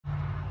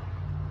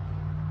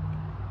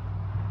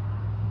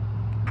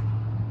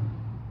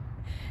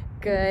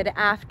Good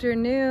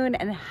afternoon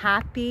and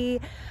happy,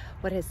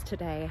 what is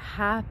today?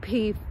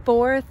 Happy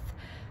 4th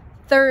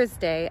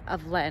Thursday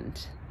of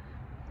Lent.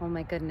 Oh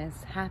my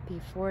goodness,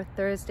 happy 4th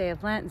Thursday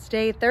of Lent. It's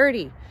day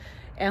 30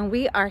 and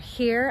we are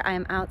here. I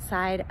am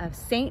outside of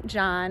St.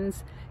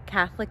 John's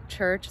Catholic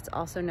Church. It's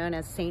also known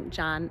as St.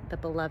 John the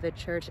Beloved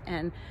Church,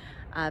 and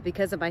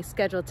because of my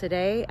schedule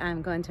today,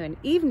 I'm going to an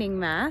evening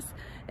mass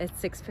at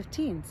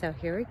 6:15. So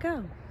here we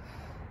go.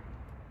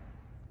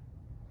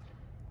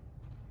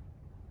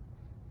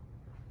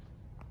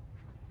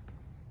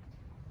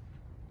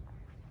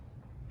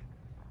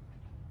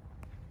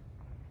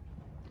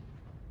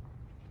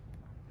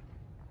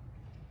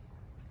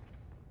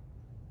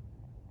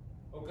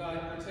 O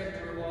God,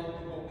 protector of all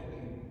who hope in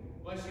you,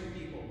 bless your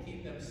people,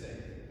 keep them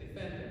safe,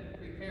 defend them,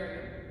 prepare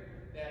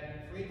them,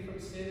 that, freed from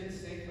sin and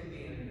safe from the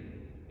enemy,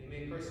 they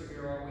may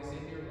persevere always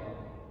in your love,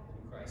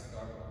 through Christ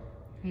our Lord.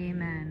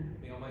 Amen.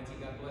 May Almighty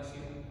God bless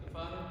you, the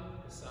Father,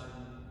 the Son,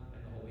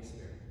 and the Holy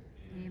Spirit.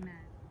 Amen.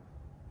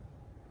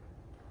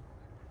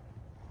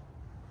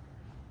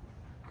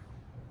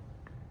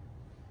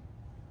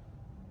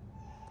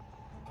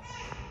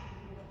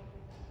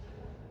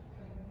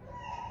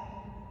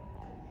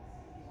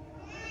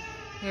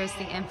 Here's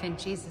the infant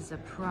Jesus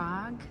of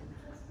Prague,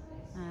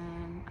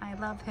 and I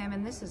love him,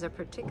 and this is a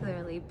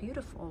particularly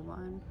beautiful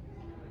one.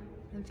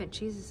 Infant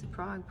Jesus of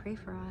Prague, pray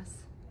for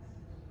us.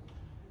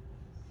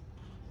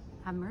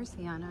 Have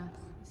mercy on us.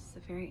 This is a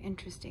very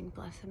interesting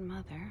Blessed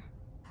Mother.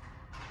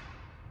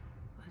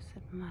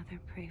 Blessed Mother,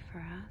 pray for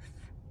us.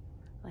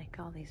 Like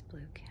all these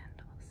blue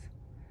candles.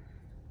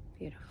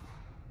 Beautiful.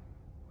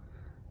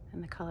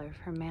 And the color of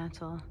her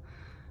mantle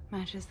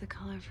matches the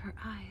color of her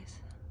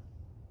eyes.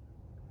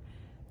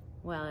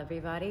 Well,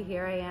 everybody,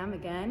 here I am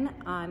again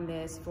on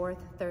this 4th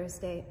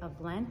Thursday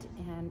of Lent,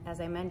 and as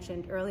I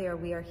mentioned earlier,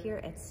 we are here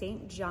at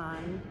St.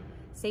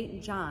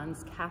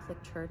 John's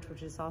Catholic Church,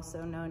 which is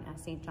also known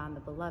as St. John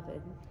the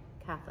Beloved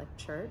Catholic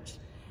Church.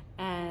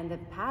 And the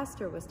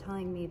pastor was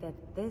telling me that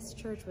this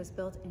church was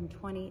built in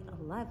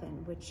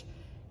 2011, which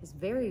is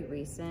very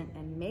recent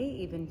and may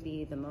even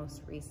be the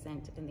most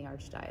recent in the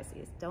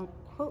Archdiocese. Don't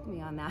quote me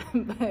on that,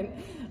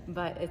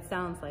 but it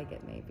sounds like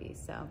it may be.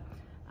 So.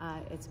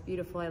 It's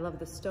beautiful. I love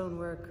the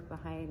stonework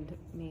behind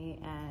me,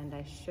 and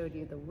I showed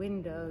you the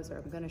windows, or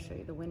I'm going to show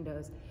you the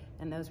windows,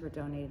 and those were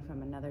donated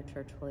from another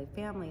church, Holy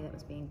Family, that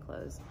was being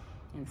closed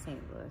in St.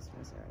 Louis,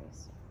 Missouri.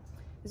 So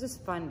it was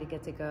just fun to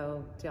get to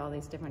go to all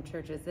these different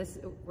churches.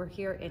 We're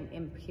here in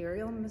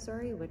Imperial,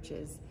 Missouri, which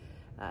is,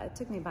 it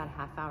took me about a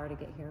half hour to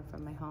get here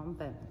from my home,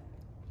 but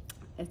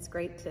it's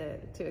great to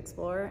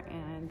explore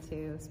and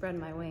to spread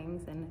my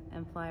wings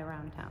and fly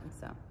around town.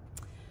 So.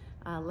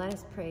 Let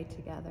us pray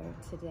together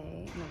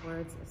today in the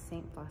words of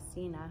St.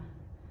 Faustina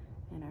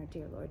and our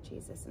dear Lord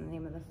Jesus. In the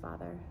name of the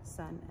Father,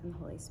 Son, and the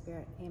Holy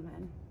Spirit.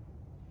 Amen.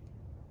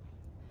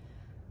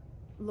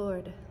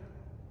 Lord,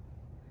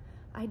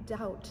 I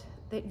doubt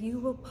that you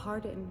will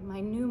pardon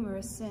my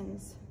numerous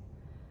sins.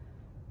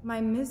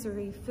 My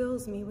misery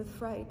fills me with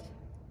fright.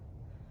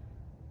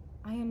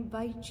 I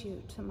invite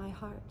you to my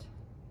heart.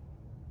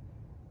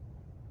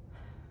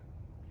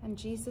 And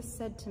Jesus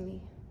said to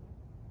me,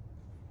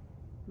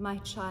 my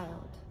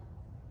child,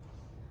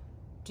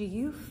 do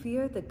you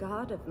fear the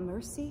God of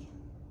mercy?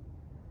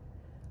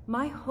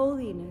 My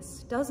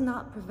holiness does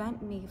not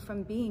prevent me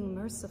from being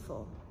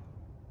merciful.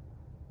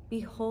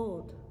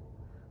 Behold,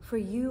 for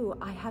you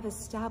I have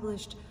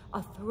established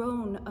a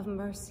throne of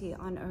mercy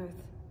on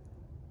earth,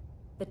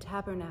 the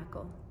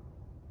tabernacle.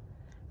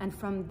 And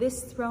from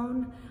this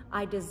throne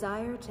I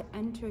desire to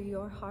enter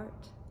your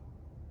heart.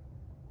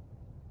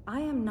 I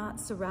am not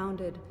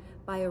surrounded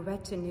by a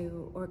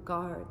retinue or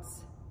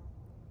guards.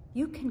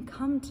 You can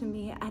come to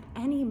me at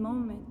any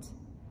moment,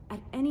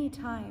 at any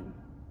time.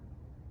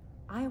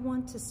 I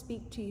want to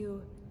speak to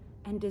you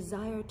and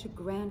desire to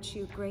grant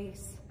you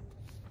grace.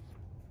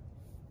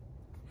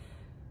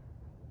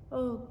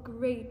 Oh,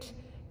 great,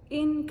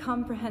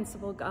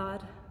 incomprehensible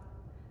God,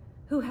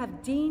 who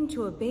have deigned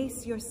to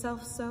abase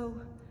yourself so,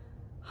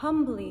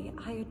 humbly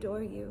I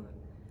adore you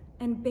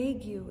and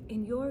beg you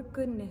in your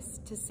goodness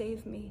to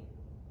save me.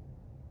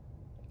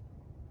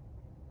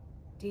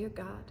 Dear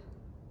God,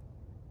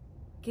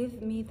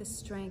 give me the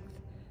strength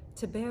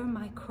to bear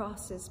my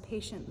crosses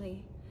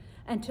patiently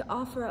and to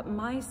offer up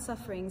my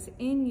sufferings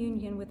in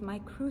union with my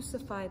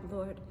crucified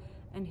Lord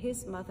and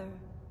his mother,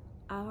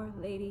 Our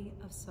Lady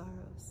of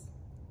Sorrows.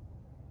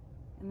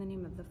 In the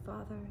name of the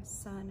Father,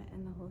 Son,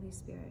 and the Holy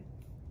Spirit.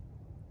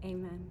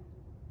 Amen.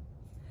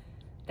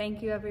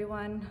 Thank you,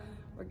 everyone.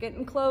 We're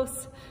getting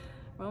close.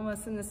 We're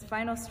almost in this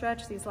final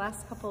stretch, these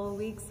last couple of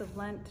weeks of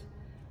Lent.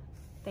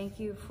 Thank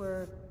you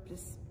for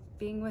just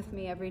being with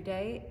me every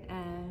day,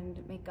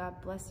 and may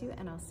God bless you,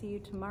 and I'll see you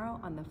tomorrow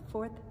on the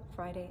 4th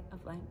Friday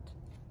of Lent.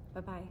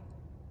 Bye-bye.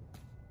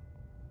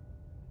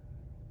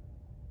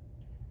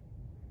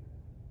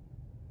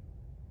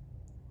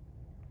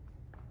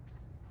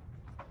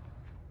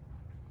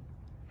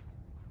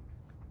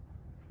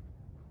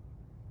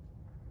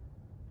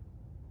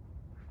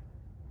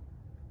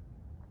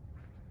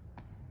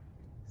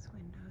 These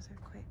windows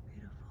are quite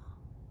beautiful.